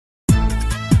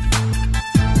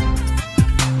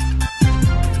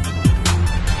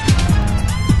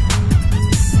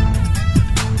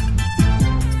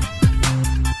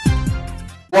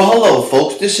Well, hello,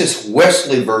 folks. This is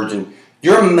Wesley Virgin,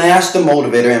 your master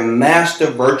motivator and master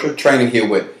virtual trainer here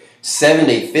with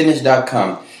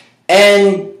 7dayfitness.com.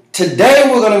 And today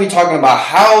we're going to be talking about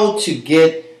how to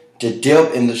get the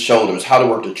dip in the shoulders, how to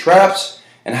work the traps,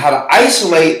 and how to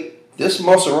isolate this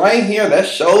muscle right here, that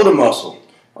shoulder muscle,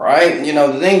 right? You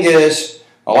know, the thing is,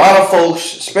 a lot of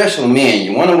folks, especially men,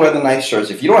 you want to wear the nice shirts.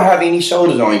 If you don't have any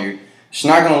shoulders on you, it's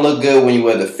not going to look good when you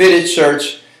wear the fitted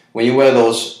shirts, when you wear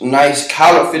those nice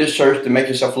collar fitted shirts to make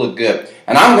yourself look good.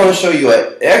 And I'm going to show you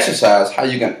an exercise how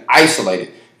you can isolate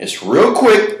it. It's real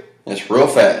quick and it's real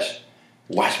fast.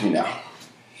 Watch me now.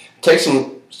 Take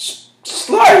some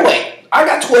slight weight. I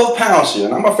got 12 pounds here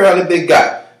and I'm a fairly big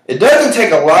guy. It doesn't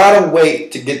take a lot of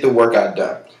weight to get the workout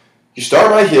done. You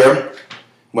start right here.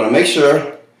 You want to make sure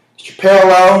that you're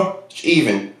parallel, it's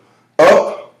even.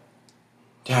 Up,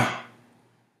 down,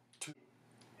 2,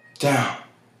 down,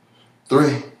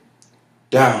 3,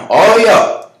 down, all the way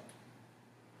up.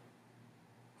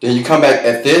 Then you come back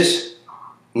at this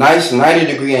nice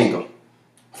 90-degree angle.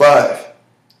 5,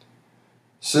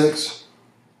 6,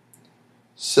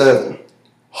 7.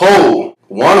 Hold.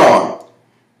 One arm.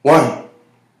 1,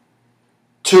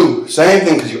 2. Same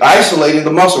thing because you're isolating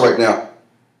the muscle right now.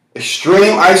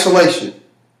 Extreme isolation.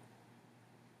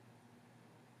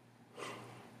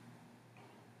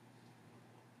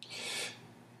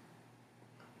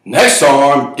 Next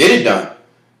arm, get it done.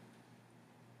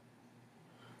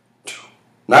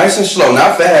 Nice and slow,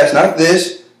 not fast, not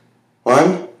this.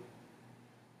 1,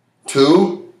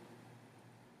 2,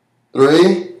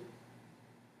 3,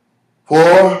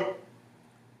 4,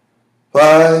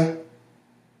 5,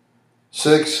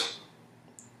 6,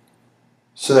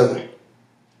 7.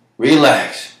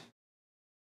 Relax.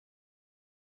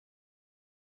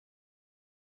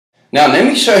 Now let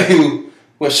me show you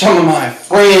what some of my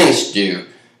friends do.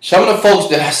 Some of the folks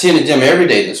that I see in the gym every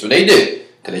day, that's what they do.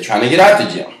 Because they're trying to get out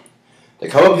the gym. They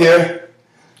come up here.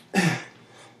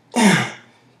 Now,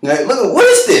 look, what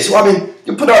is this? Well, I mean,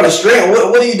 you put on a string.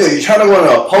 What do? You're trying to go on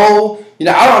a pole. You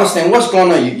know, I don't understand what's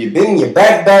going on. You're bending your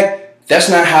back. That's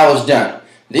not how it's done.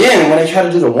 Then, when they try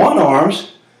to do the one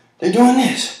arms, they're doing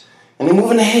this. And they're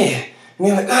moving the head. And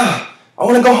they're like, I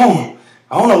want to go home.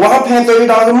 I want to, why I'm paying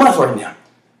 $30 a month right now?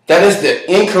 That is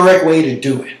the incorrect way to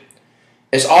do it.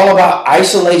 It's all about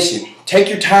isolation. Take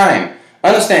your time.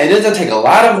 Understand, it doesn't take a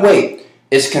lot of weight.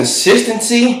 It's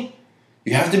consistency.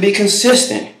 You have to be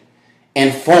consistent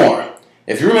and form.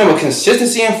 If you remember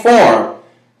consistency and form,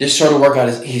 this sort of workout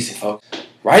is easy, folks.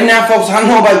 Right now, folks, I don't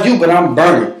know about you, but I'm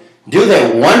burning. Do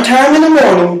that one time in the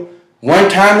morning, one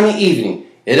time in the evening.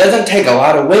 It doesn't take a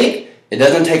lot of weight. It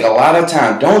doesn't take a lot of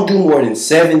time. Don't do more than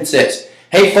 7 sets.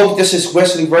 Hey, folks, this is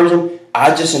Wesley Virgin.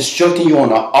 I just instructed you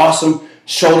on an awesome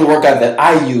shoulder workout that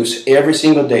I use every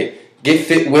single day. Get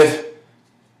fit with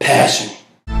passion.